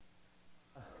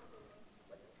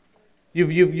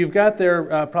You've got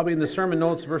there probably in the sermon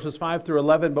notes verses 5 through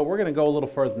 11, but we're going to go a little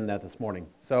further than that this morning.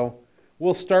 So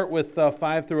we'll start with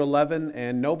 5 through 11,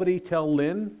 and nobody tell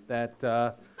Lynn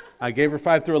that I gave her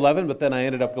 5 through 11, but then I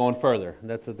ended up going further.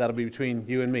 That'll be between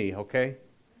you and me, okay?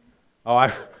 Oh,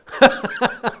 I've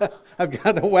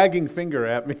got a wagging finger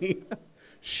at me.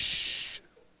 Shh.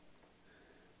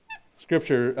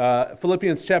 Scripture,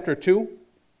 Philippians chapter 2.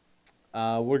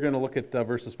 We're going to look at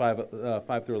verses 5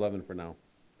 through 11 for now.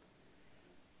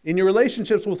 In your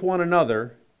relationships with one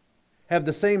another, have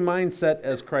the same mindset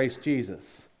as Christ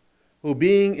Jesus, who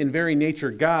being in very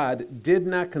nature God, did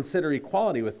not consider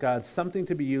equality with God something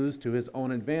to be used to his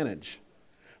own advantage.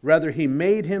 Rather, he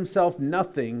made himself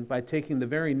nothing by taking the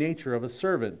very nature of a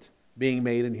servant, being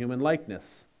made in human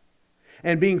likeness.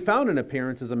 And being found in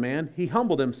appearance as a man, he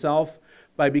humbled himself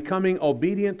by becoming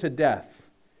obedient to death,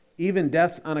 even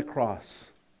death on a cross.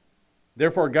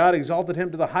 Therefore God exalted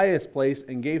him to the highest place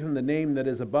and gave him the name that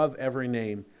is above every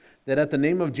name, that at the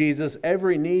name of Jesus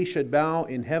every knee should bow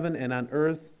in heaven and on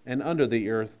earth and under the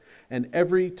earth, and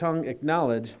every tongue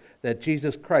acknowledge that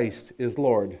Jesus Christ is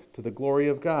Lord, to the glory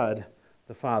of God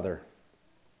the Father.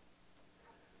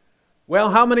 Well,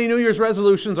 how many New Year's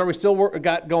resolutions are we still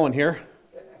got going here?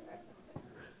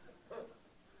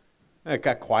 It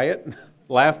got quiet,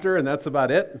 laughter, and that's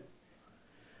about it.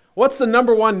 What's the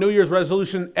number one New Year's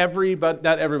resolution not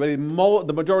everybody,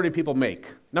 the majority of people make?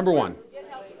 Number one.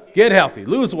 Get healthy.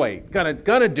 Lose weight.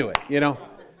 Gonna do it, you know.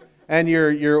 And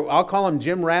I'll call them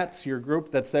gym rats, your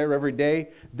group that's there every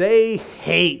day. They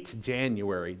hate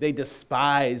January. They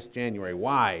despise January.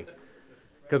 Why?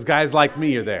 Because guys like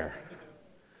me are there.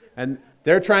 And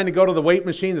they're trying to go to the weight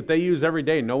machine that they use every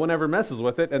day. No one ever messes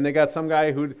with it. And they got some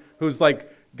guy who's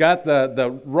like, got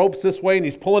the ropes this way, and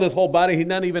he's pulling his whole body. He's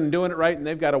not even doing it right, and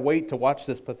they've got to wait to watch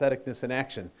this patheticness in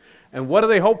action. And what do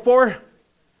they hope for?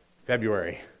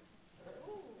 February,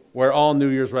 where all New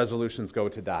Year's resolutions go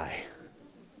to die.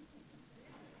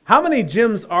 How many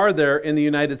gyms are there in the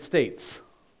United States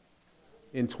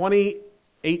in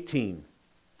 2019?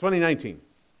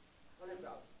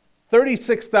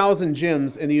 36,000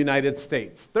 gyms in the United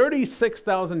States.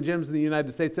 36,000 gyms in the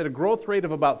United States at a growth rate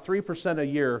of about 3% a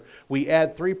year. We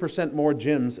add 3% more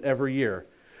gyms every year.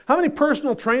 How many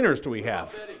personal trainers do we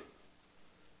have?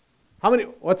 How many?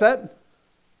 What's that?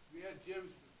 We had gyms,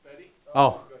 Betty.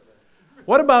 Oh.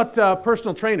 What about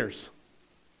personal trainers?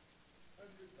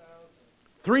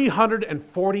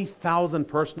 340,000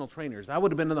 personal trainers. I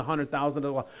would have been in the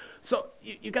 100,000. So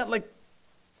you got like,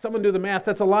 someone do the math,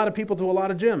 that's a lot of people to a lot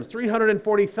of gyms.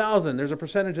 340,000, there's a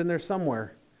percentage in there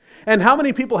somewhere. And how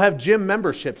many people have gym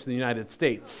memberships in the United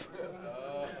States?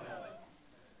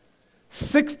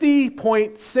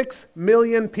 60.6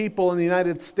 million people in the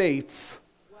United States,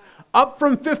 up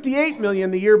from 58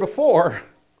 million the year before,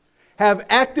 have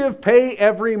active pay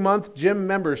every month gym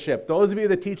membership. Those of you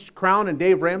that teach Crown and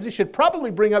Dave Ramsey should probably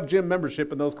bring up gym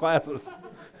membership in those classes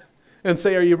and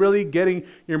say, are you really getting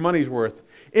your money's worth?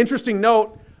 Interesting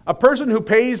note, a person who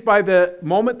pays by the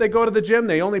moment they go to the gym,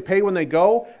 they only pay when they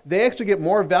go, they actually get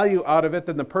more value out of it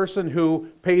than the person who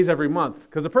pays every month.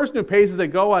 Because the person who pays as they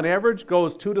go on average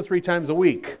goes 2 to 3 times a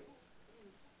week.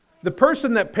 The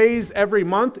person that pays every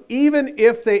month, even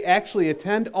if they actually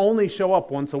attend, only show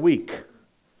up once a week.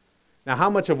 Now,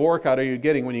 how much of a workout are you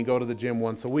getting when you go to the gym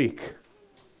once a week?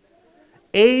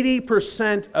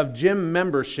 80% of gym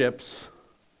memberships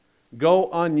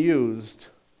go unused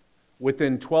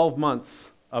within 12 months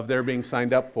of their being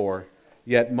signed up for,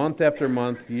 yet month after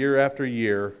month, year after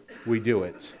year, we do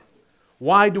it.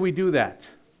 Why do we do that?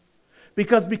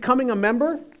 Because becoming a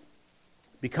member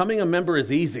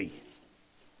is easy.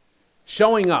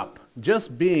 Showing up,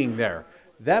 just being there,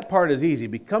 that part is easy.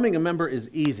 Becoming a member is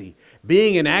easy.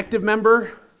 Being an active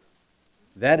member,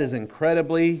 that is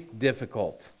incredibly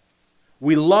difficult.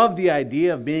 We love the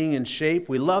idea of being in shape.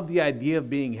 We love the idea of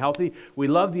being healthy. We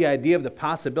love the idea of the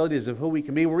possibilities of who we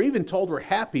can be. We're even told we're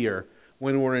happier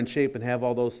when we're in shape and have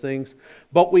all those things.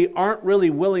 But we aren't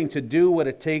really willing to do what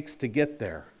it takes to get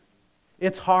there.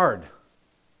 It's hard.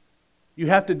 You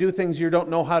have to do things you don't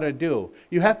know how to do.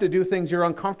 You have to do things you're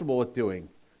uncomfortable with doing.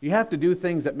 You have to do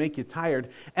things that make you tired.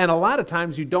 And a lot of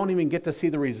times you don't even get to see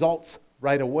the results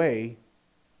right away.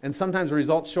 And sometimes the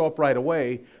results show up right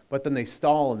away, but then they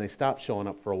stall and they stop showing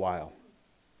up for a while.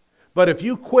 But if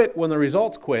you quit when the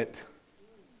results quit,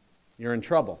 you're in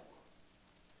trouble.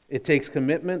 It takes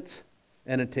commitment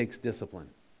and it takes discipline.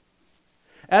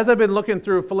 As I've been looking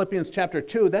through Philippians chapter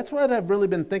 2, that's what I've really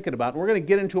been thinking about. And we're going to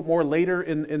get into it more later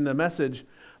in the message.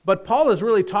 But Paul is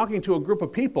really talking to a group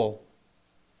of people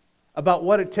about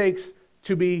what it takes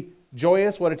to be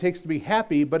joyous, what it takes to be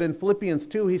happy, but in Philippians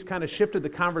 2, he's kind of shifted the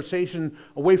conversation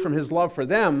away from his love for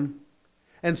them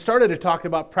and started to talk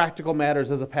about practical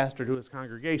matters as a pastor to his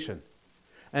congregation.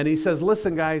 And he says,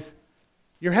 listen, guys,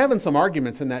 you're having some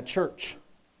arguments in that church.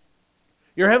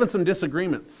 You're having some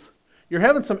disagreements. You're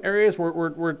having some areas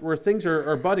where things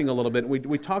are budding a little bit.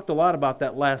 We talked a lot about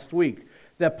that last week,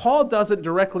 that Paul doesn't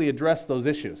directly address those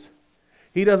issues.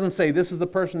 He doesn't say, this is the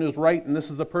person who's right and this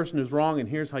is the person who's wrong and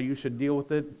here's how you should deal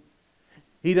with it.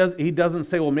 He doesn't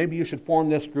say, well, maybe you should form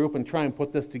this group and try and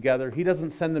put this together. He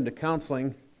doesn't send them to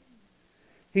counseling.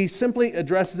 He simply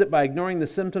addresses it by ignoring the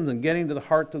symptoms and getting to the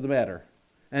heart of the matter.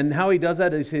 And how he does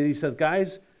that is he says,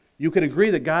 guys, you can agree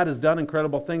that God has done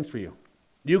incredible things for you.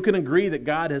 You can agree that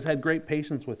God has had great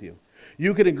patience with you.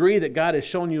 You can agree that God has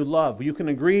shown you love. You can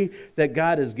agree that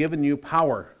God has given you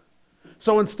power.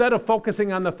 So instead of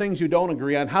focusing on the things you don't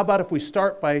agree on, how about if we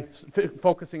start by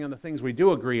focusing on the things we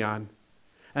do agree on,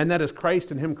 and that is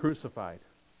Christ and Him crucified.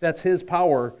 That's His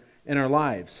power in our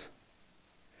lives.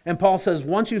 And Paul says,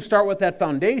 once you start with that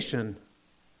foundation,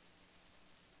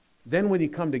 then when you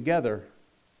come together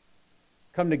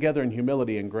in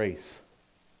humility and grace.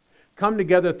 Come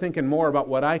together thinking more about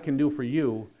what I can do for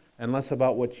you and less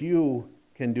about what you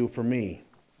can do for me.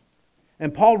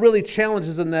 And Paul really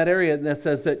challenges in that area that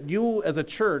says that you as a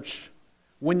church,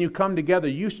 when you come together,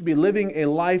 you should be living a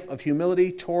life of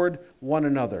humility toward one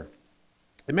another.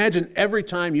 Imagine every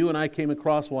time you and I came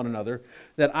across one another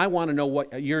that I want to know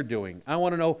what you're doing. I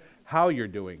want to know how you're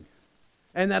doing.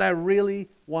 And that I really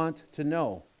want to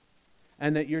know.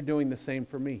 And that you're doing the same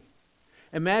for me.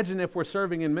 Imagine if we're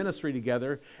serving in ministry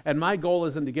together, and my goal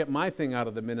isn't to get my thing out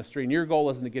of the ministry, and your goal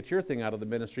isn't to get your thing out of the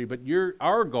ministry, but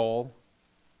our goal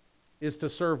is to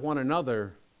serve one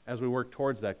another as we work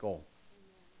towards that goal.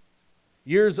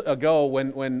 Years ago,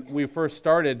 when we first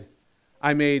started,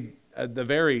 I made the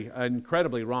very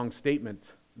incredibly wrong statement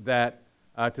that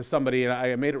to somebody, and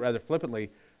I made it rather flippantly,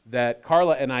 that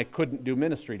Carla and I couldn't do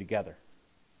ministry together.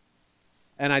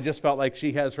 And I just felt like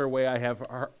she has her way, I have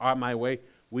my way.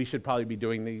 We should probably be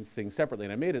doing these things separately.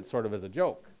 And I made it sort of as a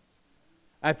joke.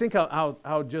 I think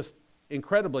how just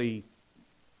incredibly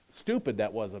stupid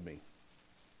that was of me.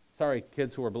 Sorry,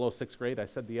 kids who are below 6th grade, I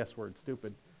said the S word,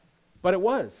 stupid. But it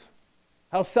was.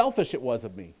 How selfish it was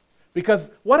of me. Because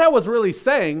what I was really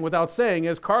saying, without saying,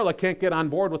 is Carla can't get on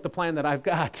board with the plan that I've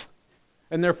got.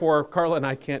 And therefore, Carla and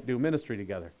I can't do ministry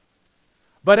together.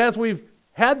 But as we've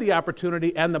had the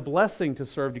opportunity and the blessing to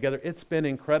serve together, it's been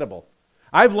incredible.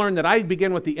 I've learned that I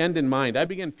begin with the end in mind. I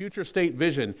begin future state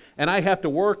vision, and I have to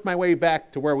work my way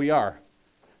back to where we are.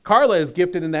 Carla is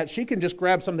gifted in that she can just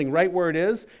grab something right where it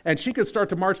is, and she can start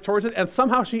to march towards it, and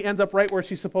somehow she ends up right where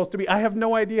she's supposed to be. I have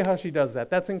no idea how she does that.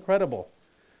 That's incredible.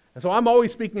 And so I'm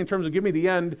always speaking in terms of give me the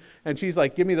end, and she's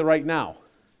like, give me the right now.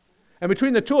 And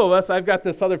between the two of us, I've got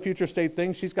this other future state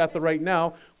thing. She's got the right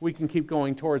now. We can keep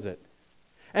going towards it.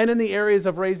 And in the areas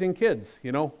of raising kids,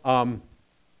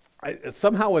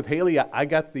 somehow with Haley,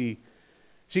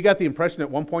 she got the impression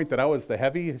at one point that I was the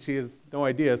heavy. She has no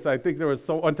idea. So I think there was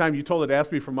one time you told her to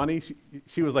ask me for money.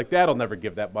 She was like, Dad will never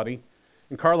give that money.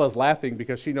 And Carla's laughing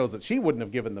because she knows that she wouldn't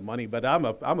have given the money, but I'm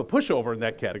a pushover in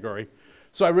that category.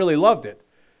 So I really loved it.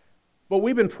 But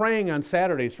we've been praying on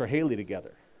Saturdays for Haley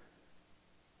together.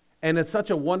 And it's such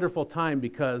a wonderful time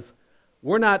because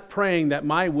we're not praying that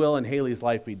my will in Haley's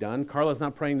life be done. Carla's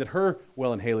not praying that her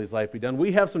will in Haley's life be done.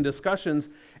 We have some discussions,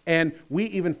 and we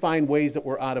even find ways that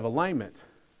we're out of alignment.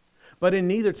 But in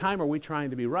neither time are we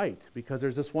trying to be right, because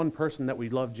there's this one person that we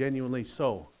love genuinely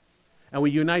so. And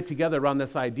we unite together around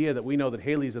this idea that we know that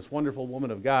Haley's this wonderful woman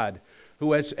of God,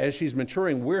 who as she's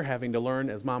maturing, we're having to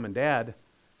learn as mom and dad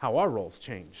how our roles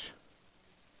change.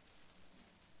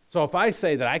 So if I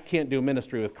say that I can't do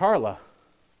ministry with Carla,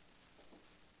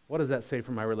 what does that say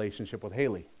for my relationship with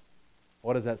Haley?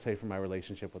 What does that say for my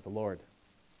relationship with the Lord?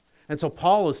 And so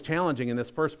Paul is challenging in this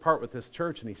first part with this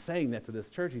church, and he's saying that to this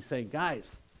church. He's saying,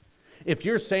 guys, if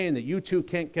you're saying that you two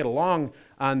can't get along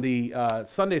on the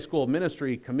Sunday school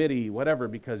ministry committee, whatever,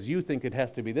 because you think it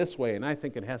has to be this way and I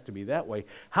think it has to be that way,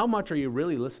 how much are you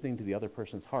really listening to the other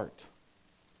person's heart?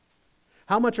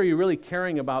 How much are you really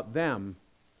caring about them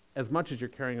as much as you're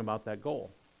caring about that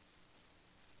goal?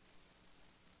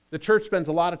 The church spends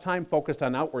a lot of time focused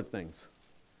on outward things,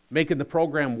 making the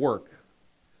program work,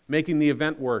 making the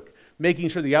event work, making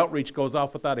sure the outreach goes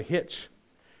off without a hitch.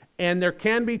 And there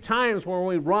can be times when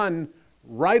we run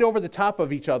right over the top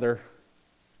of each other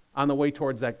on the way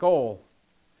towards that goal.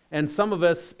 And some of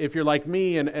us, if you're like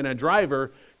me and a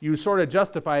driver, you sort of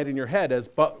justify it in your head as,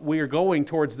 but we are going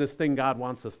towards this thing God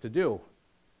wants us to do.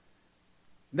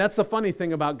 That's the funny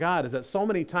thing about God, is that so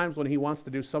many times when He wants to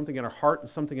do something in our heart and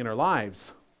something in our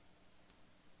lives,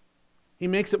 He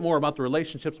makes it more about the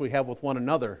relationships we have with one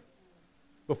another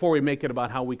before we make it about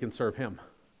how we can serve Him.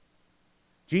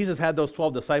 Jesus had those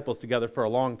 12 disciples together for a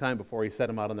long time before He set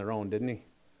them out on their own, didn't He?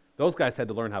 Those guys had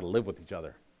to learn how to live with each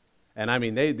other. And I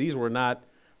mean, these were not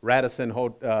Radisson,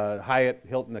 Hyatt,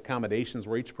 Hilton accommodations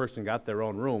where each person got their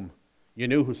own room. You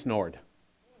knew who snored.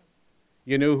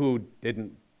 You knew who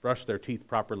didn't brush their teeth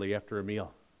properly after a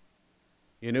meal.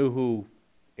 You knew who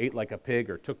ate like a pig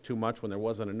or took too much when there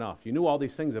wasn't enough. You knew all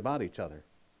these things about each other.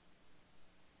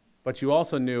 But you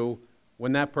also knew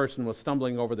when that person was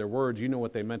stumbling over their words, you knew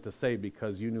what they meant to say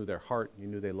because you knew their heart, you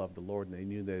knew they loved the Lord, and they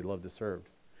knew they loved to serve.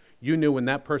 You knew when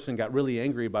that person got really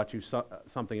angry about you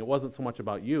something, it wasn't so much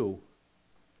about you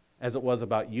as it was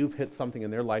about you've hit something in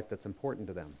their life that's important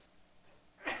to them.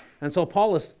 And so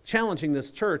Paul is challenging this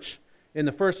church in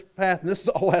the first path, and this is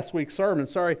all last week's sermon,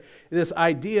 this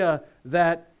idea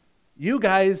that you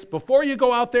guys, before you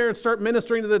go out there and start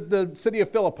ministering to the city of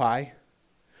Philippi,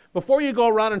 before you go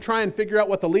around and try and figure out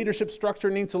what the leadership structure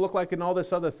needs to look like and all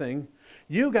this other thing,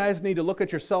 you guys need to look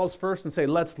at yourselves first and say,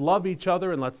 let's love each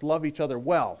other and let's love each other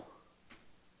well.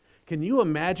 Can you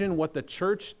imagine what the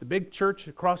church, the big church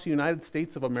across the United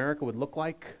States of America would look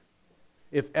like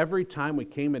if every time we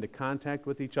came into contact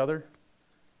with each other,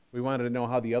 we wanted to know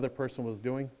how the other person was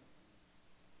doing?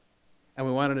 And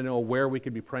we wanted to know where we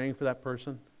could be praying for that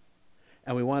person?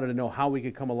 And we wanted to know how we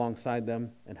could come alongside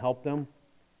them and help them?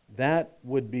 That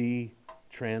would be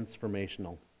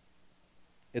transformational.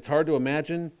 It's hard to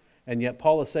imagine, and yet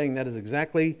Paul is saying that is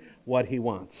exactly what he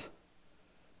wants.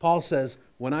 Paul says,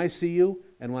 when I see you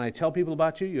and when I tell people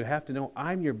about you, you have to know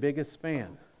I'm your biggest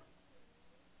fan.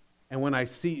 And when I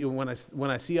see you, when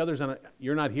I see others and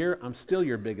you're not here, I'm still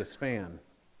your biggest fan.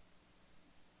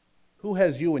 Who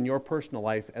has you in your personal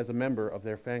life as a member of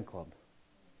their fan club?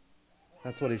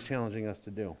 That's what he's challenging us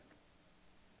to do.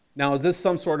 Now, is this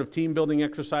some sort of team-building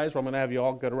exercise where I'm going to have you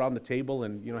all get around the table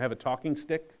and have a talking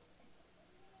stick?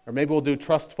 Or maybe we'll do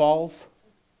trust falls?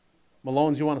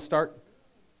 Malone's, you want to start?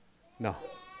 No.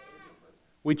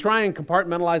 We try and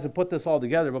compartmentalize and put this all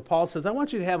together, but Paul says, I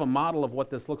want you to have a model of what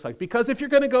this looks like. Because if you're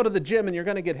going to go to the gym and you're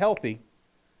going to get healthy,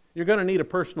 you're going to need a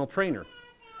personal trainer.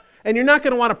 And you're not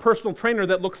going to want a personal trainer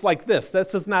that looks like this.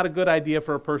 This is not a good idea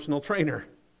for a personal trainer.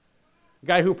 A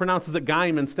guy who pronounces it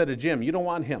Gaim instead of Jim. You don't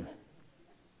want him.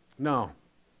 No.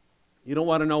 You don't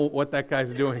want to know what that guy's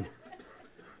doing.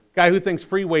 Guy who thinks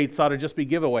free weights ought to just be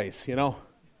giveaways,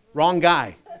 Wrong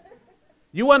guy.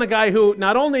 You want a guy who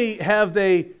not only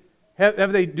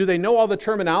do they know all the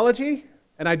terminology?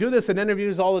 And I do this in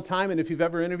interviews all the time, and if you've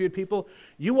ever interviewed people,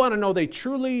 you want to know they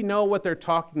truly know what they're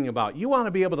talking about. You want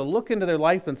to be able to look into their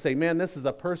life and say, man, this is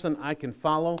a person I can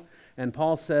follow. And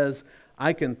Paul says,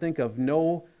 I can think of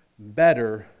no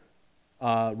better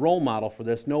role model for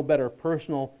this, no better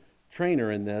personal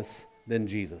trainer in this than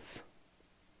Jesus.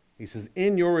 He says,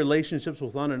 in your relationships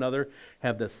with one another,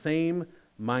 have the same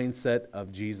mindset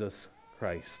of Jesus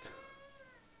Christ.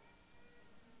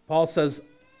 Paul says,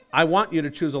 I want you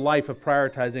to choose a life of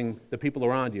prioritizing the people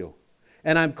around you.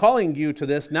 And I'm calling you to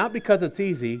this not because it's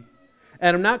easy,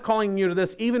 and I'm not calling you to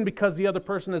this even because the other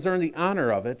person has earned the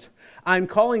honor of it. I'm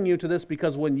calling you to this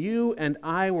because when you and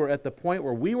I were at the point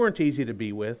where we weren't easy to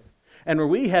be with, and where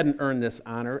we hadn't earned this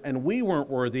honor, and we weren't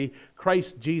worthy,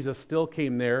 Christ Jesus still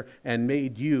came there and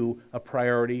made you a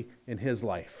priority in His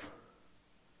life.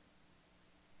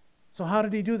 So how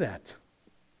did He do that?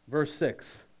 Verse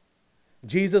 6.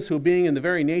 Jesus, who being in the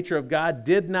very nature of God,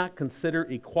 did not consider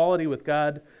equality with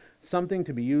God something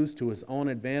to be used to His own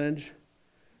advantage.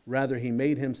 Rather, He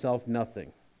made Himself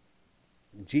nothing.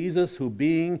 Jesus, who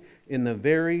being in the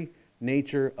very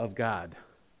nature of God.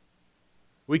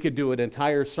 We could do an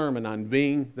entire sermon on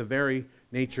being the very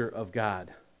nature of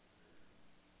God.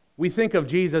 We think of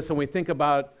Jesus and we think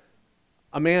about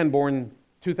a man born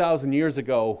 2,000 years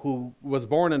ago who was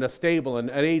born in a stable and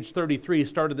at age 33 in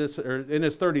his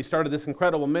 30s started this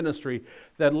incredible ministry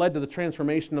that led to the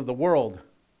transformation of the world.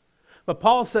 But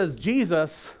Paul says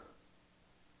Jesus,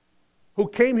 who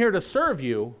came here to serve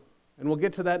you, and we'll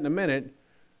get to that in a minute,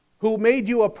 who made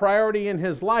you a priority in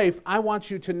His life, I want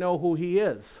you to know who He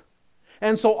is.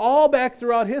 And so all back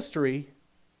throughout history,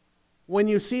 when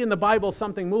you see in the Bible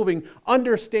something moving,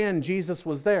 understand Jesus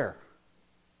was there.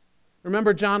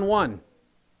 Remember John 1.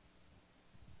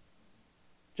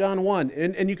 John 1.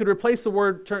 And you could replace the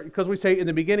word, because we say in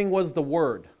the beginning was the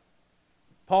Word.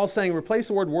 Paul's saying replace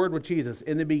the word with Jesus.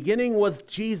 In the beginning was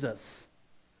Jesus.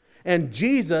 And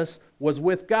Jesus was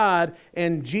with God,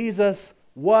 and Jesus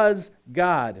was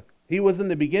God. He was in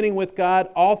the beginning with God.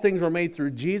 All things were made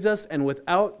through Jesus, and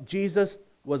without Jesus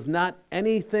was not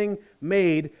anything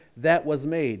made that was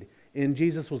made. In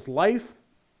Jesus was life,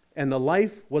 and the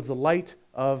life was the light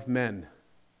of men.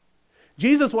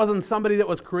 Jesus wasn't somebody that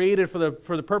was created for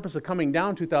the purpose of coming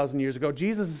down 2,000 years ago.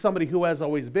 Jesus is somebody who has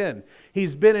always been.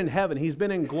 He's been in heaven. He's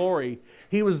been in glory.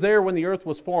 He was there when the earth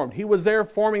was formed. He was there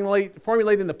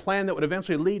formulating the plan that would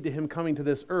eventually lead to him coming to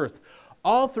this earth.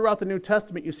 All throughout the New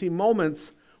Testament, you see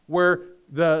moments where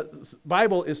the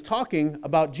Bible is talking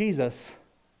about Jesus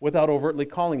without overtly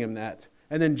calling him that.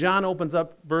 And then John opens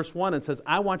up verse 1 and says,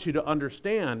 I want you to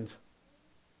understand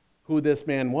who this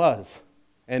man was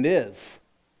and is.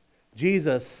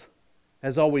 Jesus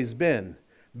has always been,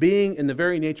 being in the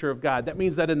very nature of God. That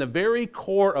means that in the very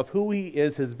core of who he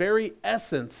is, his very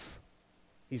essence,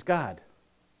 he's God.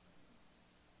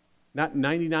 Not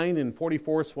 99 and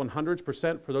 44ths,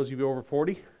 100% for those of you over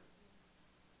 40,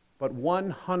 but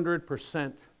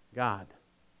 100% God.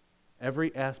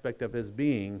 Every aspect of his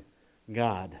being,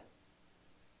 God.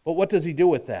 But what does he do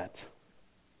with that?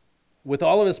 With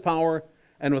all of his power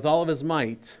and with all of his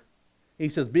might, he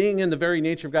says, being in the very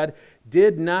nature of God,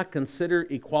 did not consider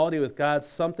equality with God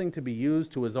something to be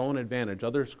used to his own advantage.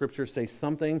 Other scriptures say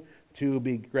something to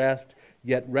be grasped,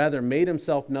 yet rather made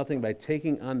himself nothing by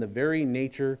taking on the very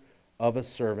nature of a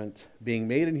servant, being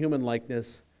made in human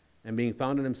likeness, and being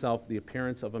found in himself the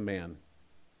appearance of a man.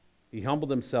 He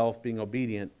humbled himself, being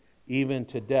obedient, even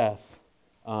to death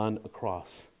on a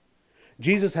cross.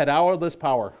 Jesus had all this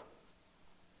power.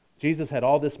 Jesus had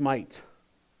all this might.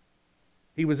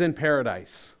 He was in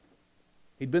paradise.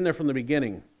 He'd been there from the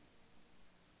beginning.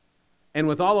 And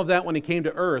with all of that, when he came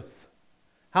to earth,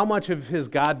 how much of his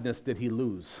godness did he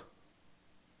lose?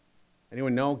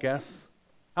 Anyone know? Guess?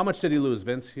 How much did he lose,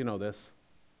 Vince? You know this.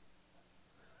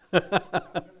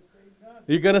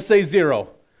 You're going to say zero.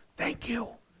 Thank you.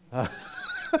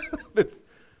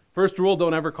 First rule,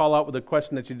 don't ever call out with a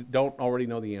question that you don't already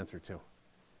know the answer to.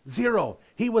 Zero.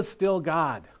 He was still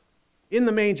God. In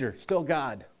the manger, still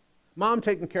God. Mom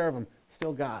taking care of him,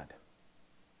 still God.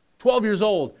 12 years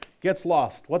old, gets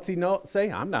lost. What's he say?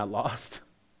 I'm not lost.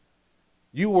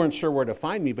 You weren't sure where to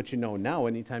find me, but you know now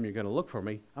anytime you're going to look for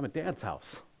me, I'm at Dad's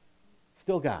house.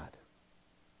 Still God.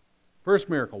 First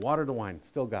miracle, water to wine,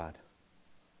 still God.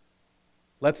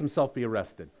 Lets himself be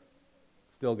arrested,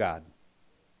 still God.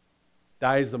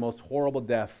 Dies the most horrible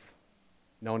death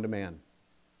known to man,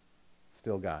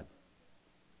 still God.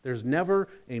 There's never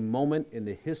a moment in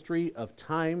the history of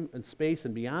time and space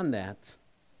and beyond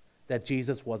that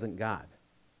Jesus wasn't God.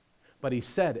 But he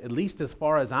said, at least as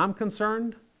far as I'm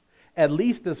concerned, at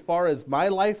least as far as my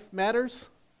life matters,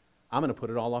 I'm going to put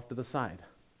it all off to the side.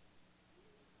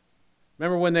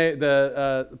 Remember when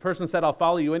the person said, I'll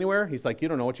follow you anywhere? He's like, you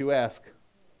don't know what you ask.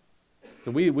 So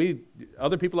we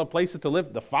other people have places to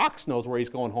live. The fox knows where he's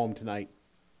going home tonight.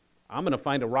 I'm going to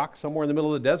find a rock somewhere in the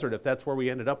middle of the desert if that's where we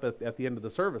ended up at the end of the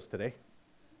service today.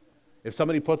 If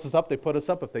somebody puts us up, they put us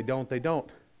up. If they don't, they don't.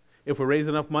 If we raise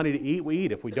enough money to eat, we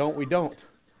eat. If we don't, we don't.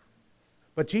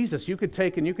 But Jesus, you could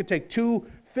take 2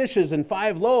 fishes and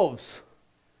 5 loaves.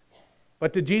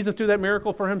 But did Jesus do that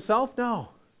miracle for himself? No.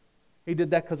 He did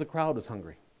that because the crowd was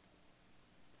hungry.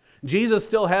 Jesus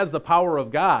still has the power of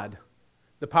God,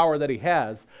 the power that he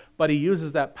has, but he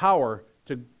uses that power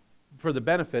for the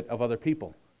benefit of other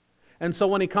people. And so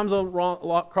when he comes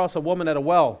across a woman at a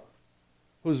well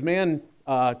whose man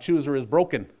chooser is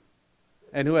broken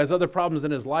and who has other problems in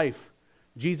his life,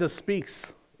 Jesus speaks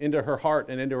into her heart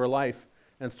and into her life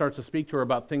and starts to speak to her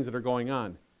about things that are going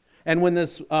on. And when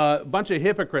this bunch of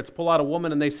hypocrites pull out a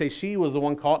woman and they say she was the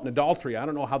one caught in adultery, I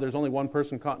don't know how there's only one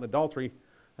person caught in adultery.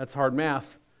 That's hard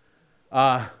math.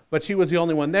 But she was the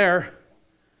only one there.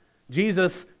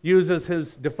 Jesus uses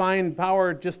his divine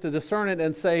power just to discern it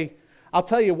and say, I'll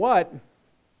tell you what,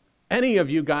 any of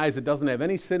you guys that doesn't have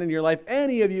any sin in your life,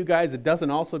 any of you guys that doesn't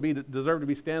also deserve to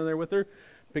be standing there with her,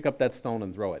 pick up that stone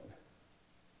and throw it.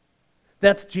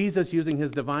 That's Jesus using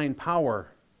his divine power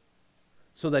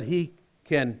so that he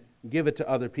can give it to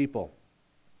other people.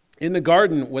 In the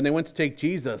garden, when they went to take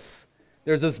Jesus,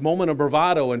 there's this moment of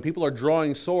bravado and people are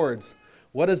drawing swords.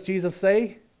 What does Jesus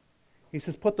say? He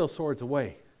says, put those swords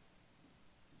away.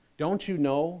 Don't you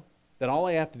know that all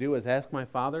I have to do is ask my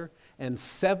Father, and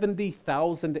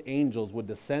 70,000 angels would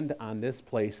descend on this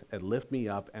place and lift me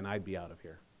up, and I'd be out of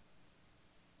here.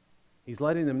 He's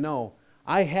letting them know,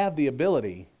 I have the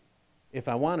ability, if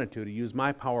I wanted to use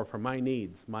my power for my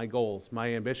needs, my goals,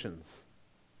 my ambitions.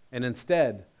 And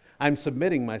instead, I'm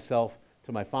submitting myself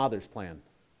to my Father's plan.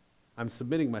 I'm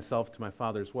submitting myself to my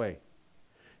Father's way.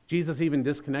 Jesus even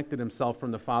disconnected himself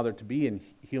from the Father to be in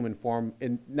human form,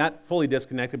 and not fully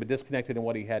disconnected, but disconnected in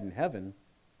what he had in heaven.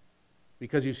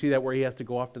 Because you see that where he has to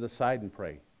go off to the side and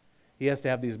pray. He has to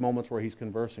have these moments where he's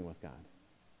conversing with God.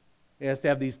 He has to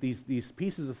have these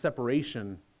pieces of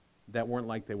separation that weren't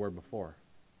like they were before.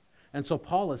 And so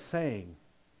Paul is saying,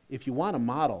 if you want a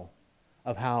model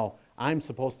of how I'm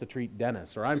supposed to treat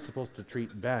Dennis, or I'm supposed to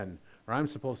treat Ben, or I'm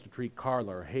supposed to treat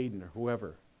Carla or Hayden or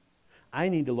whoever, I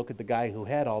need to look at the guy who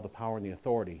had all the power and the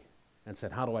authority and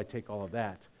said, how do I take all of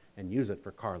that and use it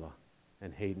for Carla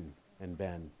and Hayden and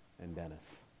Ben and Dennis?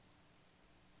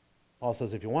 Paul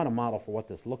says, if you want a model for what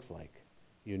this looks like,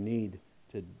 you need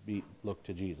to look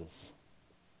to Jesus.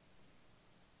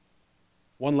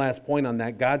 One last point on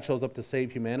that. God shows up to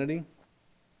save humanity.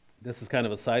 This is kind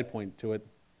of a side point to it.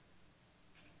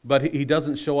 But he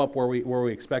doesn't show up where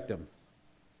we expect him.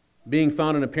 Being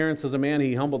found in appearance as a man,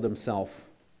 he humbled himself.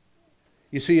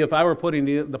 You see, if I were putting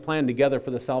the plan together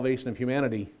for the salvation of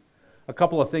humanity, a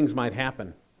couple of things might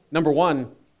happen. Number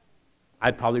one,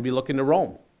 I'd probably be looking to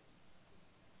Rome.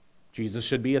 Jesus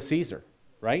should be a Caesar,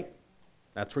 right?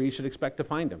 That's where you should expect to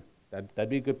find him. That'd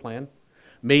be a good plan.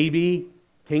 Maybe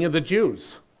King of the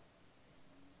Jews.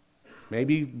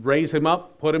 Maybe raise him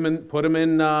up, put him in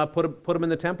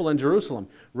the temple in Jerusalem.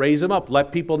 Raise him up.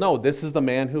 Let people know this is the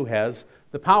man who has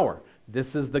the power.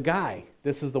 This is the guy.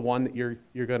 This is the one that you're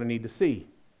going to need to see.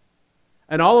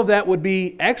 And all of that would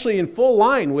be actually in full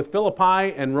line with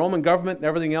Philippi and Roman government and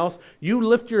everything else. You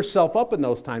lift yourself up in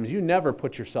those times. You never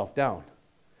put yourself down.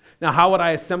 Now, how would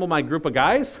I assemble my group of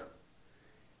guys?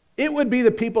 It would be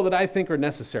the people that I think are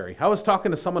necessary. I was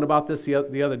talking to someone about this the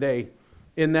other day,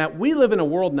 in that we live in a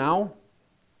world now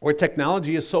where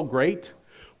technology is so great,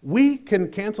 we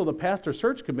can cancel the pastor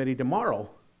search committee tomorrow,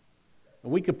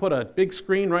 and we could put a big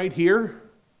screen right here,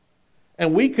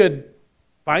 and we could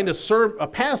find a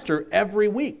pastor every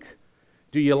week.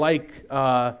 Do you like,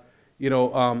 I'm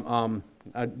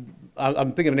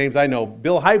thinking of names I know.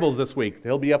 Bill Hybels this week.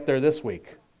 He'll be up there this week.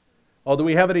 Oh, do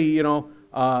we have any,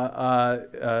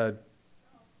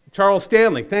 Charles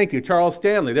Stanley. Thank you, Charles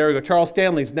Stanley. There we go. Charles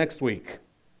Stanley's next week.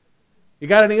 You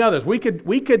got any others? We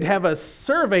could have a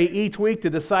survey each week to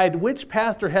decide which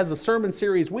pastor has a sermon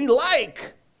series we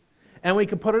like, and we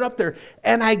could put it up there.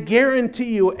 And I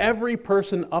guarantee you every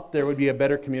person up there would be a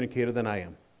better communicator than I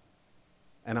am.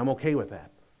 And I'm okay with that.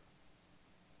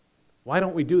 Why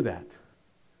don't we do that?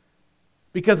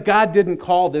 Because God didn't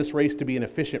call this race to be an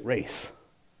efficient race.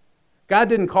 God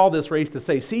didn't call this race to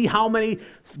say, see how many,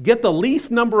 get the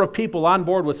least number of people on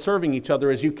board with serving each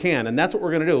other as you can, and that's what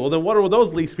we're going to do. Well, then what do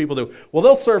those least people do? Well,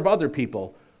 they'll serve other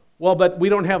people. Well, but we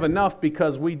don't have enough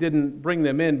because we didn't bring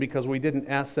them in, because we didn't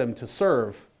ask them to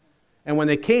serve. And when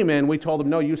they came in, we told them,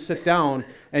 no, you sit down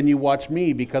and you watch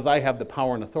me because I have the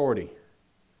power and authority.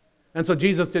 And so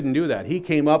Jesus didn't do that. He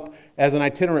came up as an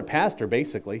itinerant pastor,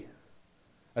 basically,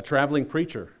 a traveling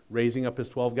preacher, raising up his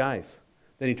 12 guys.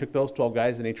 Then he took those 12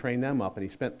 guys and he trained them up, and he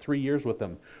spent 3 years with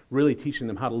them, really teaching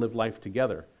them how to live life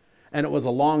together. And it was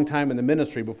a long time in the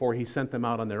ministry before he sent them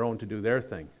out on their own to do their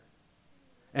thing.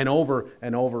 And over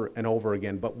and over and over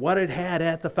again. But what it had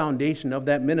at the foundation of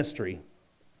that ministry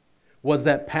was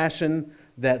that passion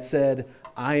that said,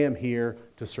 I am here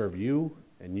to serve you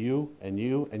and you and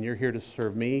you, and you're here to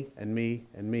serve me and me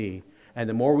and me. And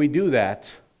the more we do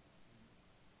that,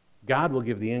 God will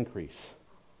give the increase.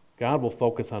 God will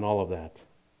focus on all of that.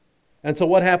 And so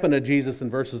what happened to Jesus in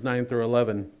verses 9 through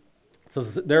 11? It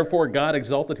says, therefore God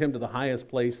exalted him to the highest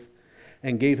place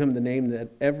and gave him the name that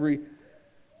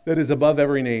is above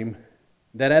every name,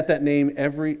 that at that name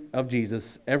of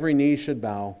Jesus every knee should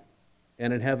bow,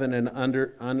 and in heaven and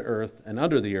on earth and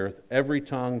under the earth every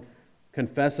tongue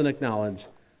confess and acknowledge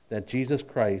that Jesus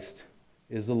Christ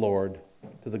is the Lord,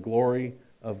 to the glory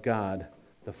of God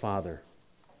the Father.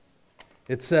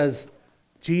 It says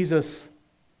Jesus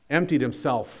emptied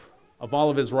himself of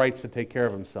all of his rights to take care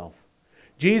of himself.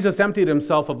 Jesus emptied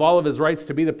himself of all of his rights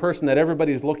to be the person that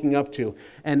everybody's looking up to.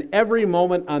 And every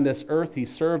moment on this earth, he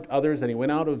served others, and he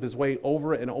went out of his way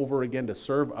over and over again to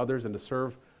serve others and to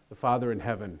serve the Father in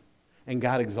heaven. And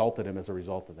God exalted him as a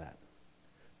result of that.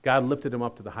 God lifted him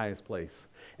up to the highest place.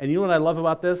 And you know what I love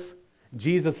about this?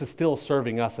 Jesus is still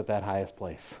serving us at that highest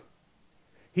place.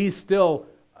 He's still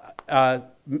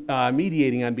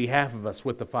mediating on behalf of us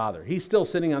with the Father. He's still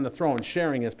sitting on the throne,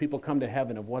 sharing as people come to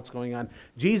heaven of what's going on.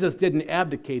 Jesus didn't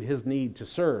abdicate his need to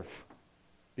serve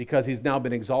because he's now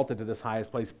been exalted to this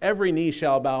highest place. Every knee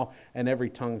shall bow and every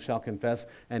tongue shall confess,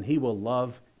 and he will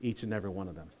love each and every one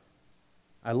of them.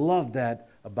 I love that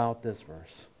about this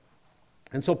verse.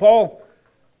 And so Paul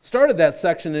started that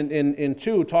section in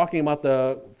 2 talking about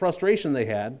the frustration they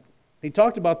had. He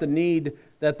talked about the need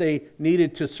that they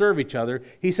needed to serve each other.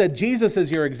 He said, Jesus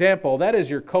is your example. That is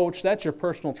your coach. That's your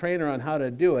personal trainer on how to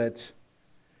do it.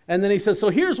 And then he says, so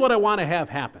here's what I want to have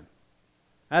happen.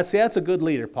 That's a good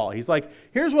leader, Paul. He's like,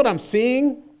 here's what I'm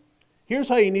seeing. Here's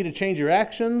how you need to change your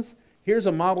actions. Here's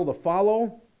a model to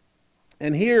follow.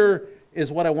 And here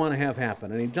is what I want to have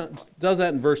happen. And he does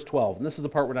that in verse 12. And this is the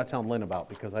part we're not telling Lynn about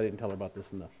because I didn't tell her about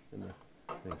this in the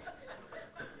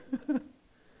things.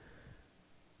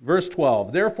 Verse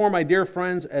 12, therefore, my dear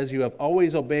friends, as you have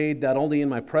always obeyed, not only in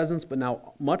my presence, but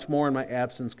now much more in my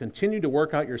absence, continue to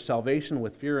work out your salvation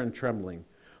with fear and trembling.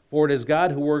 For it is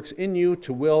God who works in you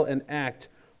to will and act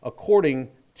according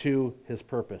to his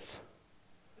purpose.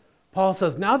 Paul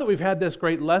says, now that we've had this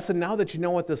great lesson, now that you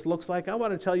know what this looks like, I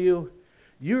want to tell you,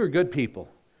 you are good people.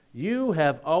 You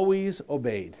have always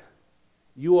obeyed.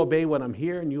 You obey when I'm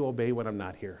here, and you obey when I'm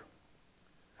not here.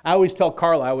 I always tell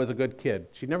Carla I was a good kid.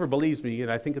 She never believes me,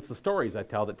 and I think it's the stories I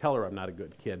tell that tell her I'm not a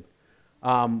good kid.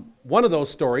 One of those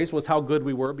stories was how good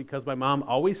we were because my mom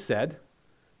always said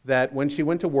that when she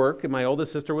went to work and my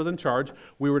oldest sister was in charge,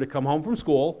 we were to come home from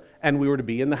school and we were to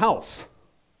be in the house.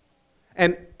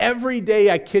 And every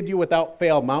day, I kid you without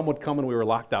fail, Mom would come and we were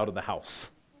locked out of the house.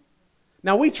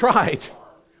 Now, we tried.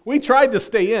 We tried to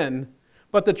stay in,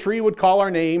 but the tree would call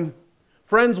our name.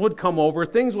 Friends would come over,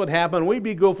 things would happen, we'd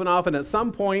be goofing off, and at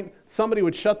some point, somebody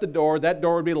would shut the door, that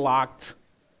door would be locked,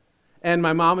 and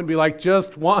my mom would be like,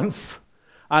 just once,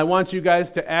 I want you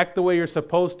guys to act the way you're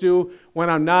supposed to when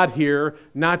I'm not here,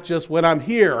 not just when I'm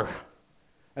here.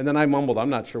 And then I mumbled, I'm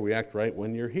not sure we act right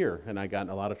when you're here, and I got in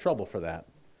a lot of trouble for that.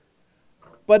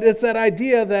 But it's that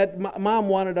idea that Mom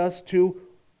wanted us to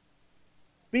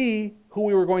be who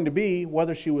we were going to be,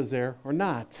 whether she was there or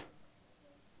not.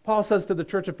 Paul says to the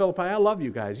church of Philippi, I love you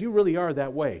guys. You really are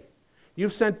that way.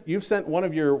 You've sent one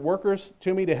of your workers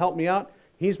to me to help me out.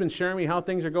 He's been sharing me how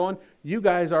things are going. You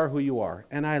guys are who you are.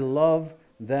 And I love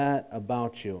that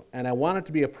about you. And I want it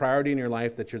to be a priority in your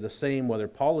life that you're the same whether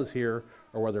Paul is here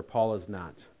or whether Paul is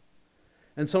not.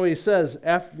 And so he says,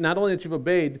 not only that you've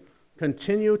obeyed,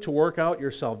 continue to work out your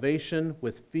salvation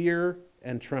with fear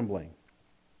and trembling.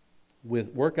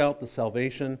 Work out the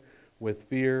salvation with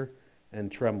fear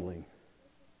and trembling.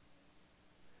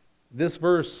 This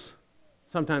verse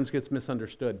sometimes gets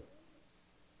misunderstood.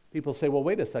 People say, well,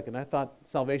 wait a second, I thought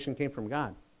salvation came from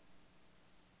God.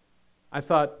 I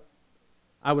thought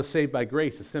I was saved by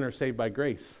grace, a sinner saved by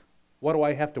grace. What do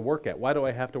I have to work at? Why do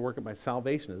I have to work at my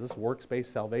salvation? Is this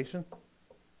works-based salvation?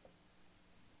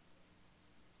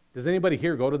 Does anybody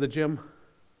here go to the gym?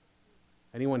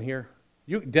 Anyone here?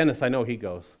 Dennis, I know he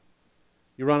goes.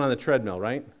 You run on the treadmill,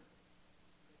 right?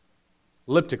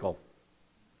 Elliptical.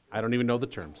 I don't even know the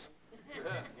terms.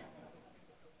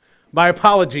 My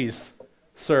apologies,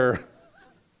 sir.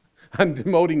 I'm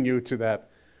demoting you to that.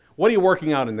 What are you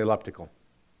working out in the elliptical?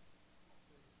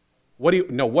 What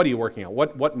are you working out?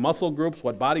 What muscle groups,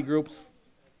 what body groups?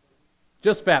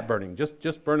 Just fat burning,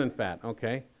 just burning fat,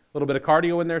 okay. A little bit of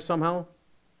cardio in there somehow?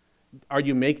 Are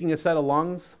you making a set of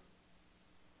lungs?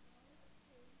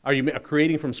 Are you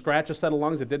creating from scratch a set of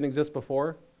lungs that didn't exist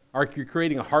before? Are you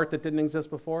creating a heart that didn't exist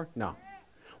before? No.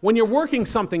 When you're working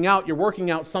something out, you're working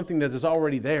out something that is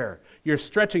already there. You're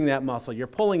stretching that muscle. You're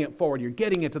pulling it forward. You're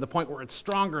getting it to the point where it's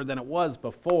stronger than it was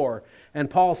before. And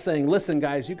Paul's saying, listen,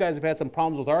 guys, you guys have had some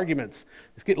problems with arguments.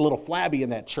 It's getting a little flabby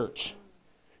in that church.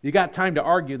 You got time to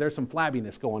argue. There's some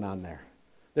flabbiness going on there.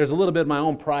 There's a little bit of my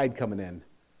own pride coming in.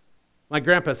 My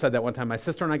grandpa said that one time. My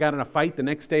sister and I got in a fight. The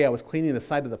next day I was cleaning the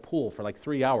side of the pool for like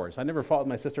 3 hours. I never fought with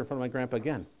my sister in front of my grandpa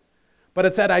again. But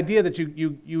it's that idea that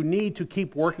you need to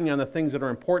keep working on the things that are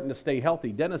important to stay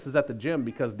healthy. Dennis is at the gym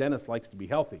because Dennis likes to be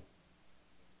healthy.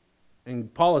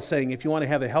 And Paul is saying if you want to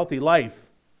have a healthy life,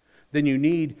 then you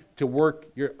need to work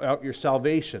out your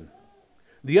salvation.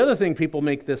 The other thing people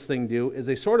make this thing do is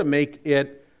they sort of make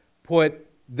it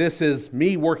this is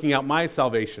me working out my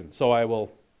salvation. So I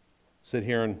will sit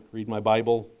here and read my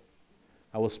Bible.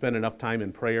 I will spend enough time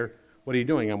in prayer. What are you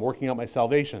doing? I'm working out my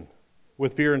salvation.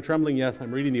 With fear and trembling, yes,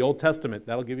 I'm reading the Old Testament.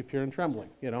 That'll give you fear and trembling,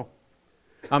 I'm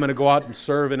going to go out and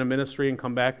serve in a ministry and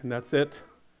come back, and that's it.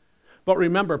 But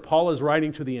remember, Paul is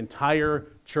writing to the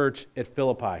entire church at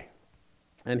Philippi.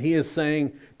 And he is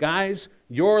saying, guys,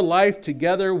 your life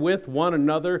together with one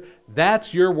another,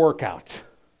 that's your workout.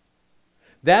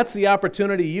 That's the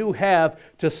opportunity you have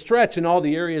to stretch in all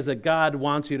the areas that God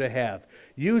wants you to have.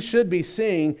 You should be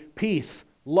seeing peace,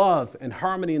 love, and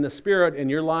harmony in the Spirit in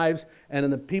your lives and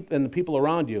in the people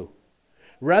around you.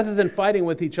 Rather than fighting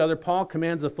with each other, Paul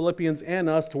commands the Philippians and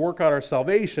us to work out our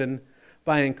salvation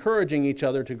by encouraging each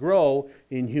other to grow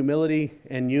in humility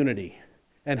and unity.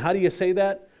 And how do you say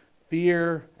that?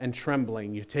 Fear and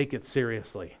trembling. You take it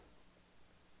seriously.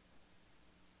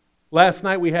 Last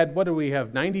night we had,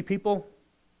 90 people?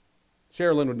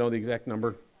 Sherilyn would know the exact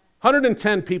number.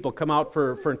 110 people come out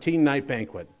for a teen night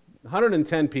banquet.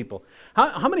 110 people.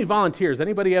 How many volunteers?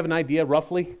 Anybody have an idea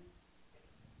roughly?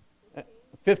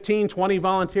 15, 20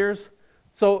 volunteers.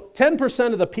 So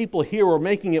 10% of the people here were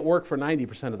making it work for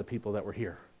 90% of the people that were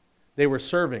here. They were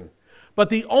serving. But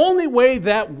the only way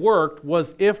that worked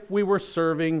was if we were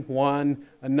serving one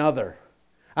another.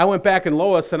 I went back and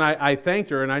Lois and I thanked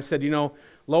her and I said,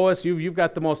 Lois, you've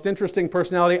got the most interesting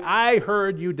personality. I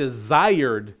heard you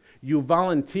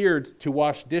volunteered to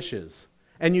wash dishes.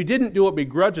 And you didn't do it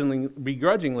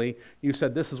begrudgingly. You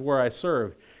said, this is where I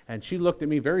serve. And she looked at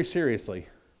me very seriously.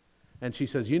 And she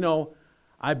says,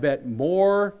 I bet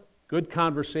more good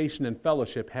conversation and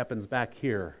fellowship happens back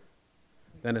here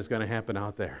than is going to happen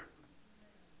out there.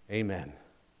 Amen.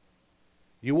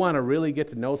 You want to really get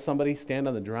to know somebody, stand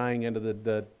on the drying end of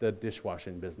the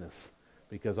dishwashing business,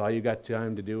 because all you got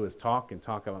time to do is talk and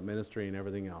talk about ministry and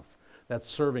everything else. That's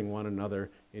serving one another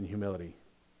in humility.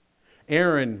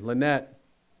 Aaron, Lynette,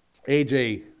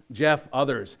 AJ, Jeff,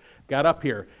 others got up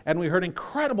here, and we heard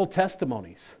incredible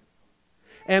testimonies.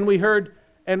 And we heard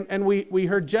we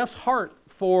heard Jeff's heart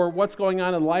for what's going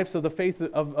on in the lives of the faith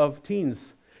of teens.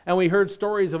 And we heard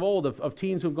stories of old, of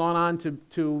teens who've gone on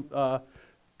to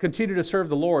continue to serve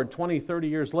the Lord 20, 30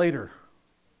 years later.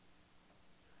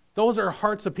 Those are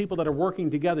hearts of people that are working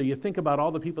together. You think about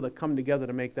all the people that come together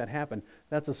to make that happen.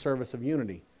 That's a service of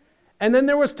unity. And then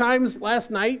there was times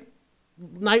last night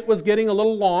was getting a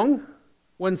little long,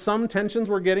 when some tensions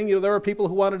were getting, there were people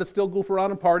who wanted to still goof around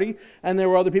and party, and there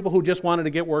were other people who just wanted to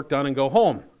get work done and go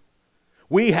home.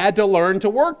 We had to learn to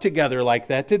work together like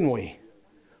that, didn't we?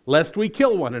 Lest we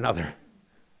kill one another.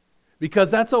 Because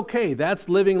that's okay. That's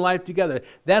living life together.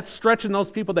 That's stretching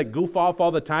those people that goof off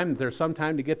all the time, that there's some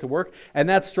time to get to work. And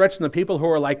that's stretching the people who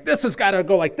are like, this has got to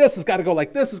go like this, has got to go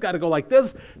like this, has got to go like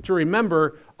this, to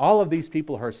remember all of these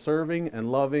people are serving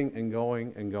and loving and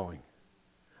going and going.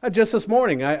 Just this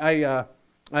morning, I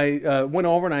went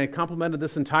over and I complimented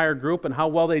this entire group and how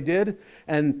well they did.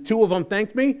 And two of them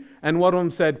thanked me, and one of them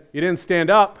said, you didn't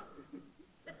stand up.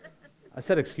 I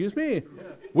said, excuse me? Yeah.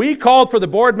 We called for the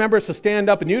board members to stand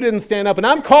up, and you didn't stand up, and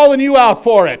I'm calling you out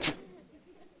for it.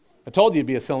 I told you it'd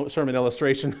be a sermon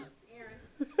illustration.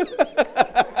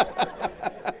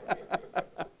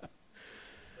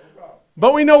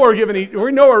 But we know we're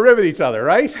ribbing each other,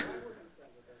 right?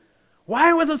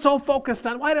 Why was it so focused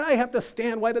on? Why did I have to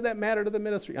stand? Why did that matter to the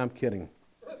ministry? I'm kidding.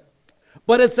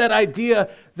 But it's that idea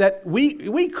that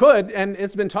we could, and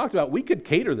it's been talked about, we could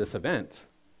cater this event.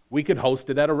 We could host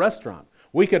it at a restaurant.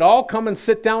 We could all come and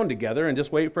sit down together and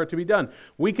just wait for it to be done.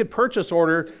 We could purchase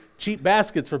order cheap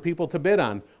baskets for people to bid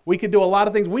on. We could do a lot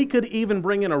of things. We could even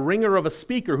bring in a ringer of a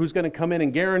speaker who's going to come in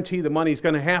and guarantee the money's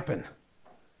going to happen.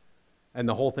 And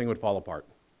the whole thing would fall apart.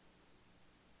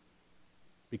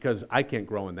 Because I can't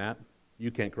grow in that.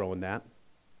 You can't grow in that.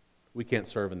 We can't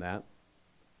serve in that.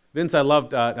 Vince, I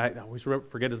loved, I always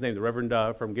forget his name, the Reverend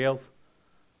from Gales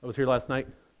that was here last night.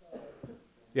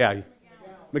 Yeah,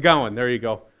 McGowan, there you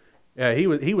go. Yeah,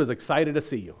 he was excited to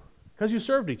see you because you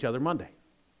served each other Monday.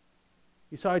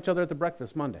 You saw each other at the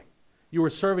breakfast Monday. You were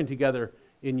serving together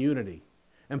in unity.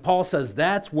 And Paul says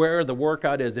that's where the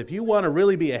workout is. If you want to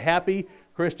really be a happy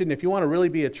Christian, if you want to really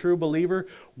be a true believer,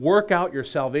 work out your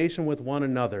salvation with one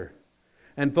another.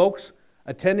 And folks,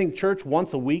 attending church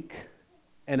once a week,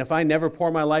 and if I never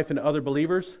pour my life into other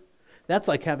believers, that's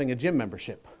like having a gym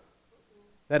membership.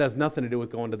 That has nothing to do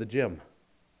with going to the gym.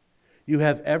 You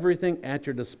have everything at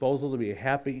your disposal to be a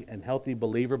happy and healthy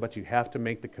believer, but you have to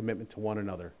make the commitment to one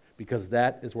another, because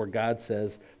that is where God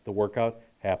says the workout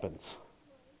happens.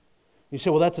 You say,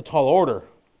 well, that's a tall order.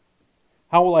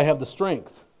 How will I have the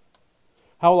strength?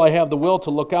 How will I have the will to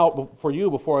look out for you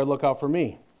before I look out for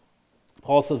me?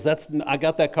 Paul says, I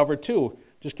got that covered too.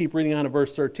 Just keep reading on to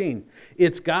verse 13.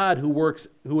 It's God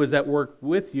who is at work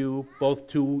with you, both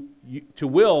to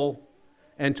will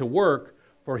and to work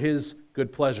for His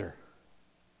good pleasure.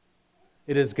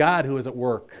 It is God who is at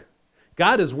work.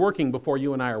 God is working before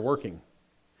you and I are working.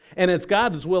 And it's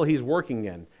God's will He's working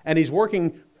in. And He's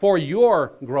working for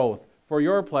your growth, for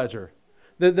your pleasure.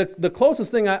 The closest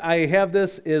thing I have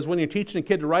this is when you're teaching a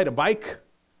kid to ride a bike.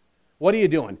 What are you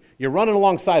doing? You're running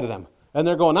alongside of them. And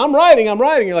they're going, I'm riding.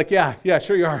 You're like, yeah,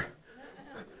 sure you are.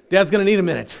 Dad's going to need a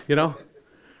minute,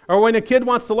 Or when a kid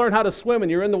wants to learn how to swim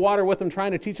and you're in the water with them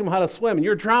trying to teach them how to swim and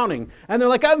you're drowning. And they're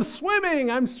like, I'm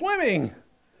swimming.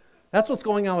 That's what's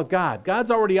going on with God.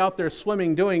 God's already out there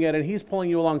swimming, doing it, and He's pulling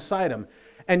you alongside Him.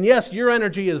 And yes, your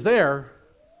energy is there,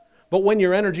 but when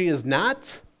your energy is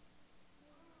not,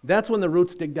 that's when the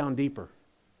roots dig down deeper.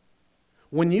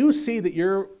 When you see that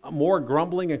you're more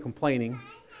grumbling and complaining,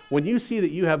 when you see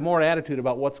that you have more attitude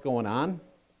about what's going on,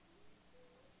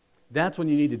 that's when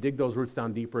you need to dig those roots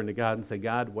down deeper into God and say,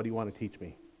 God, what do you want to teach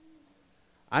me?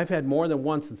 I've had more than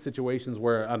once in situations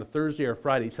where on a Thursday or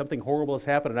Friday, something horrible has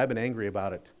happened and I've been angry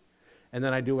about it. And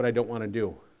then I do what I don't want to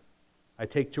do. I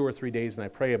take 2 or 3 days and I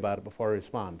pray about it before I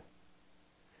respond.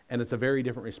 And it's a very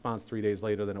different response 3 days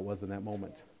later than it was in that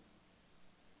moment.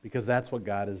 Because that's what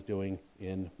God is doing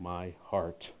in my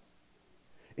heart.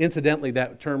 Incidentally,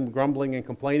 that term grumbling and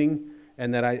complaining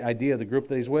and that idea of the group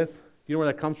that he's with, do you know where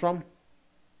that comes from?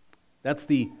 That's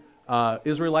the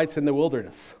Israelites in the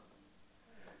wilderness.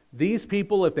 These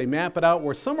people, if they map it out,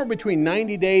 were somewhere between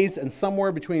 90 days and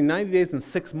somewhere between 90 days and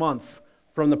 6 months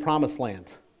from the promised land.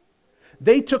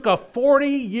 They took a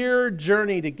 40-year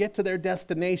journey to get to their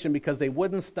destination because they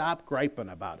wouldn't stop griping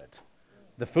about it.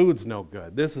 The food's no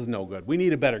good. This is no good. We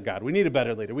need a better God. We need a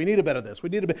better leader. We need a better this.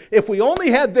 If we only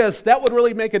had this, that would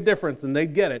really make a difference. And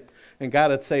they'd get it. And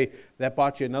God would say, that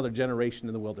bought you another generation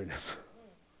in the wilderness.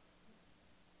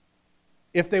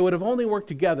 If they would have only worked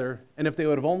together, and if they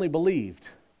would have only believed,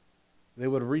 they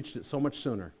would have reached it so much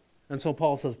sooner. And so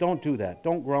Paul says, don't do that.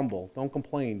 Don't grumble. Don't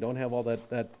complain. Don't have all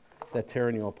that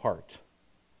tearing you apart.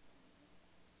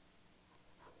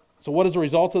 So what is the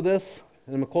result of this?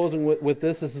 And I'm closing with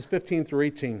this. This is 15 through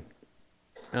 18.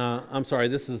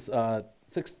 This is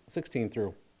 16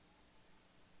 through.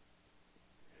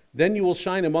 Then you will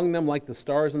shine among them like the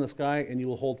stars in the sky, and you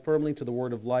will hold firmly to the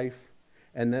word of life.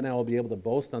 And then I will be able to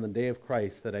boast on the day of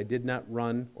Christ that I did not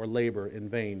run or labor in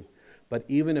vain. But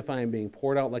even if I am being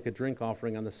poured out like a drink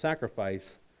offering on the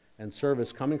sacrifice and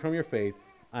service coming from your faith,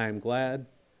 I am glad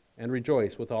and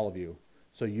rejoice with all of you.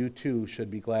 So you too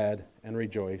should be glad and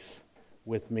rejoice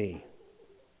with me.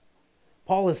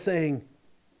 Paul is saying,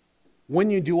 when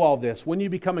you do all this, when you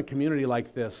become a community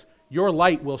like this, your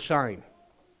light will shine.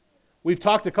 We've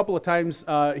talked a couple of times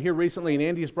here recently, and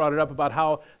Andy's brought it up about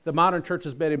how the modern church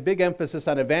has been a big emphasis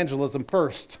on evangelism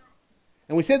first.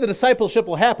 And we say the discipleship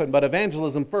will happen, but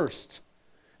evangelism first.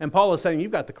 And Paul is saying,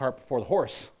 you've got the cart before the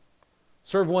horse.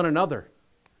 Serve one another.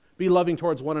 Be loving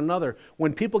towards one another.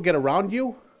 When people get around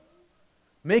you,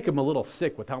 make them a little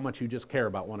sick with how much you just care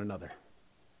about one another.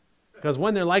 Because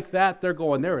when they're like that, they're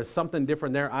going, there is something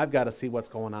different there. I've got to see what's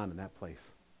going on in that place.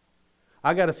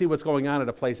 I've got to see what's going on at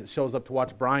a place that shows up to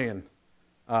watch Brian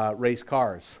race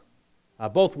cars.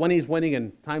 Both when he's winning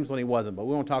and times when he wasn't, but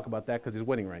we won't talk about that because he's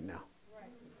winning right now.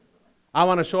 Right. I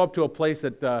want to show up to a place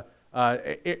that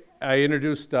I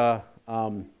introduced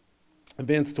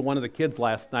Vince to one of the kids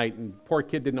last night, and poor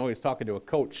kid didn't know he was talking to a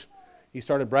coach. He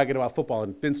started bragging about football,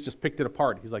 and Vince just picked it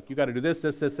apart. He's like, you got to do this,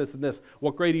 and this.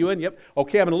 What grade are you in? Yep.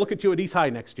 Okay, I'm going to look at you at East High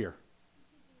next year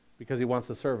because he wants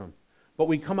to serve him. But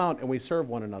we come out and we serve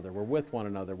one another. We're with one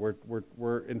another.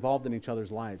 We're involved in each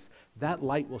other's lives. That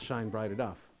light will shine bright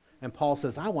enough. And Paul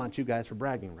says, I want you guys for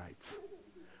bragging rights.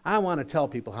 I want to tell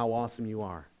people how awesome you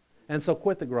are. And so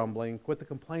quit the grumbling, quit the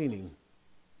complaining.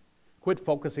 Quit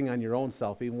focusing on your own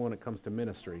self, even when it comes to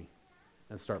ministry,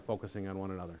 and start focusing on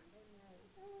one another.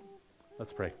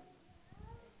 Let's pray.